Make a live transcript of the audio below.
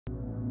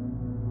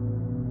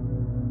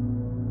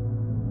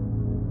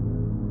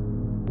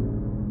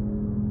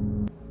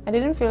I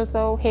didn't feel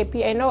so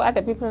happy. I know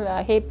other people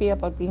are happy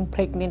about being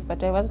pregnant,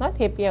 but I was not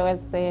happy. I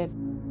was sad.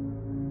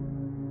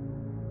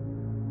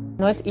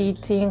 Not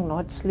eating,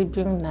 not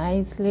sleeping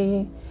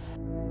nicely.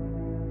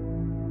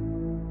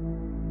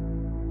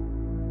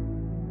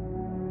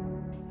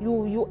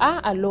 You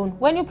are alone.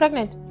 When you're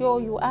pregnant,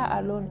 you are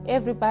alone.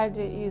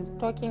 Everybody is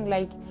talking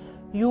like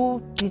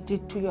you did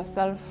it to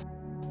yourself.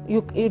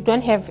 You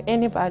don't have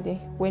anybody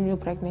when you're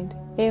pregnant.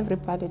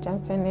 Everybody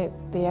just turn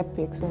their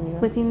backs on you.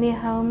 Within their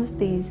homes,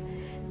 there's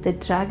the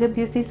drug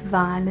abuse, there's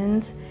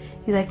violence.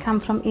 They come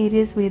from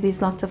areas where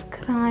there's lots of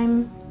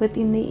crime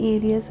within the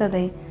area, so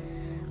they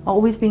are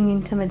always being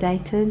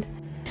intimidated.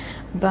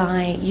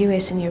 By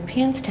US and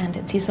European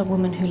standards, these are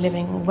women who are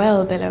living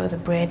well below the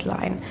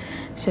breadline,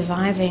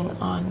 surviving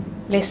on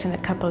less than a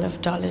couple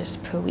of dollars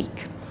per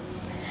week.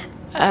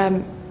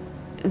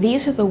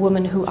 These are the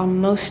women who are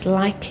most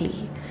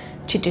likely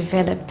to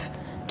develop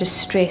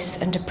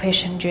distress and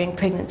depression during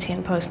pregnancy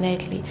and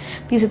postnatally.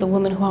 These are the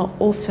women who are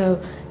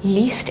also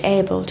least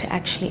able to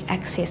actually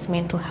access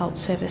mental health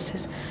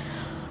services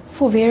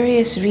for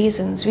various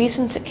reasons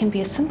that can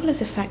be as simple as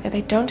the fact that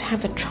they don't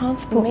have a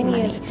transport money.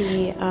 Many of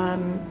the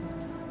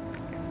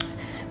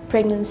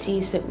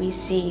pregnancies that we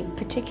see,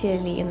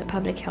 particularly in the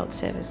public health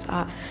service,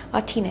 are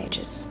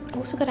teenagers.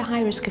 Also got a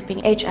high risk of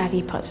being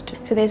HIV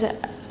positive. So there's a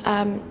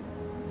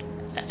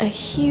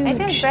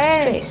huge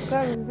stress.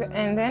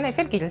 And then I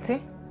felt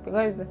guilty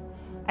because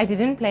I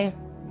didn't plan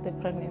the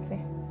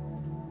pregnancy.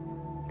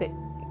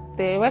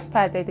 The worst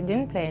part, I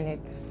didn't plan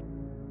it.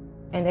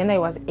 And then I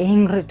was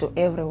angry to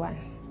everyone.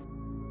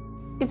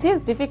 It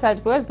is difficult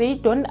because they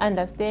don't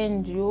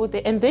understand you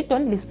and they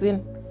don't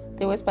listen.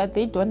 The worst part,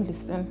 they don't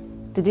listen.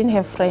 Didn't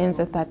have friends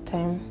at that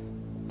time,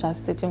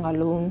 just sitting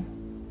alone.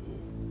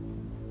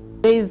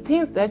 There is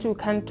things that you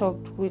can't talk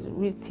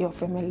with your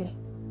family.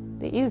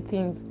 There is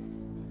things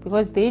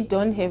because they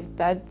don't have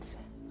that,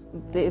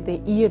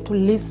 the ear to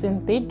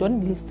listen. They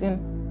don't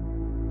listen.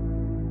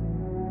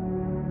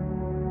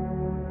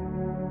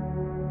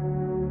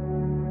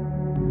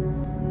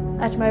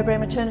 At Mowbray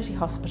Maternity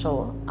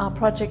Hospital, our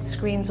project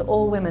screens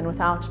all women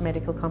without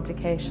medical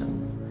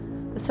complications.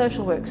 The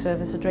social work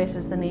service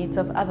addresses the needs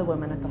of other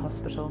women at the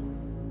hospital.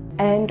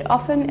 And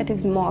often it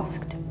is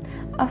masked.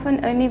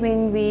 Often only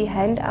when we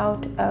hand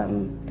out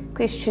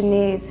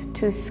questionnaires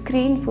to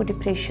screen for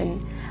depression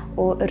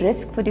or a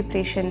risk for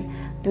depression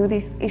do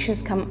these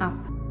issues come up.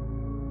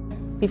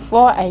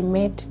 Before I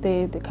met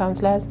the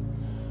counsellors,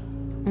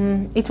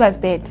 it was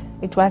bad.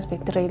 It was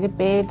really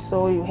bad.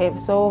 So you have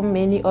so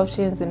many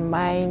options in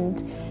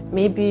mind.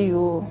 Maybe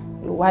you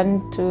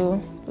want to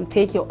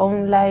take your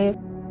own life.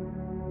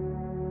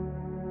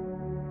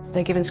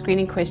 They're given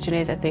screening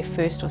questionnaires at their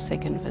first or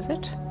second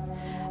visit.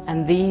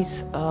 And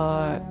these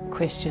are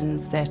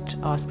questions that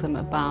ask them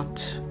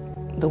about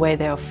the way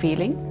they are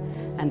feeling.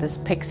 And this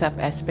picks up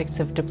aspects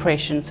of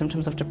depression,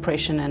 symptoms of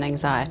depression and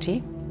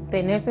anxiety.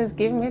 The nurses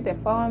give me the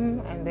form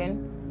and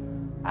then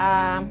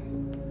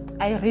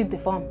I read the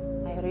form.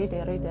 I read.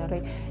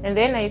 And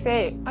then I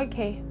say,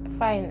 okay,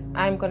 fine,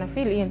 I'm gonna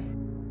fill in.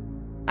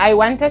 I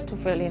wanted to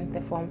fill in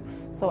the form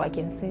so I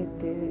can see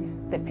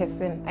the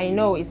person. I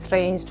know it's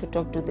strange to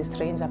talk to the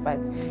stranger,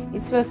 but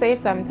it feels safe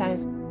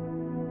sometimes.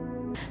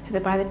 So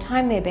that by the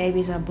time their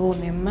babies are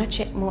born, they're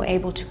much more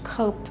able to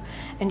cope,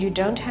 and you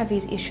don't have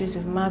these issues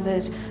of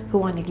mothers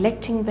who are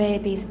neglecting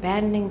babies,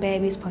 abandoning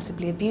babies,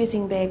 possibly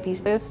abusing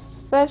babies. This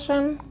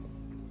session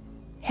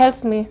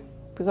helps me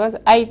because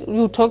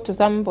you talk to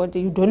somebody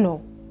you don't know.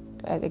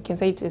 I can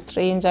say it's a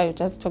stranger, you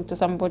just talk to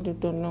somebody you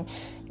don't know.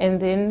 And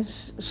then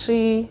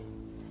she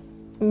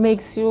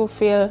makes you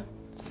feel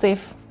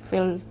safe,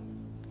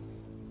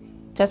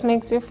 just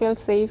makes you feel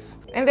safe.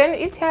 And then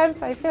it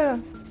helps, I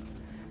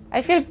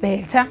feel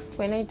better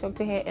when I talk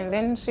to her. And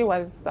then she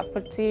was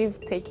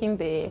supportive, taking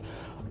the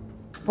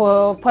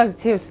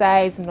positive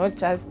sides, not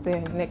just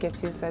the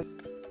negative sides.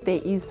 There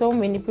is so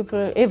many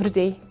people every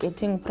day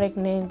getting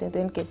pregnant and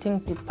then getting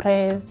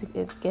depressed,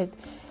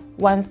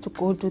 wants to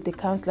go to the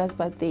counselors,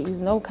 but there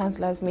is no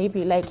counselors.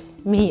 Maybe like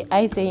me,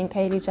 I stay in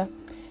Khayelitsha,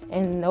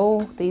 and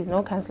no, there is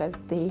no counselors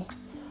there.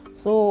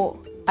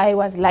 So I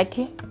was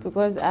lucky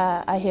because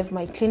I have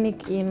my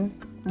clinic in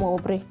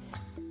Mowbray.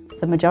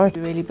 The majority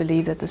really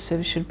believe that the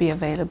service should be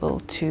available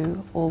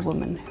to all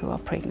women who are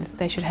pregnant.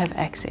 They should have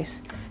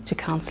access to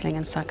counselling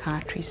and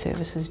psychiatry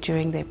services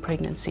during their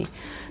pregnancy.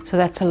 So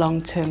that's a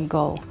long-term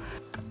goal.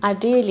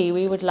 Ideally,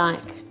 we would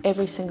like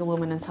every single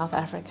woman in South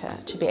Africa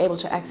to be able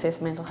to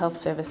access mental health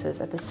services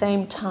at the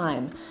same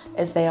time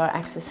as they are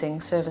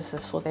accessing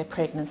services for their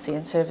pregnancy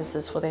and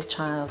services for their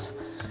child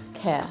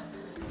care.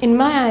 In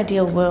my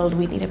ideal world,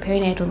 we need a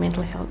perinatal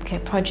mental health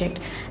care project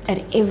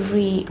at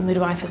every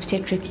midwife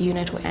obstetric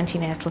unit or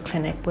antenatal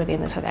clinic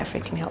within the South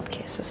African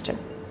healthcare system.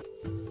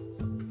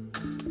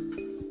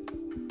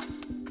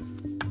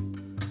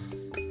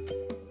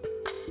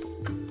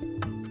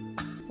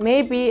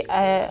 Maybe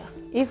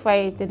if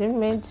I didn't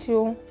meet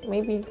you,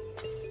 maybe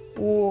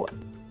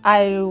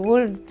I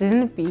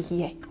wouldn't be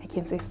here, I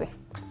can say so.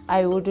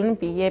 I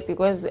wouldn't be here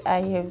because I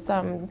have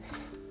some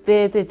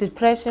The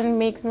depression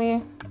makes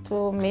me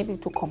to maybe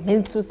to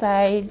commit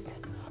suicide.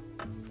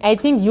 I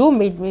think you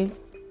made me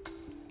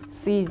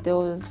see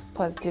those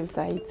positive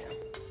sides.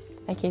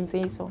 I can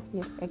say so.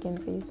 Yes, I can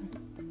say so.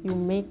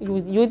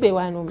 You're the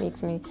one who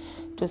makes me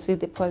to see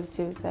the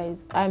positive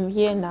sides. I'm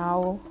here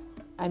now.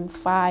 I'm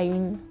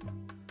fine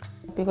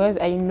because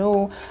I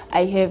know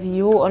I have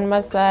you on my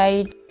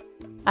side.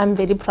 I'm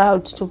very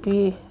proud to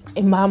be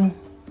a mom,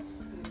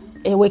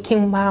 a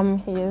working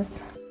mom.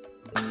 Yes.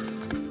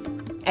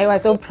 I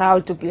was so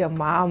proud to be a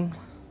mom.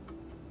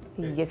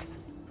 Yes,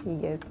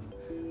 yes.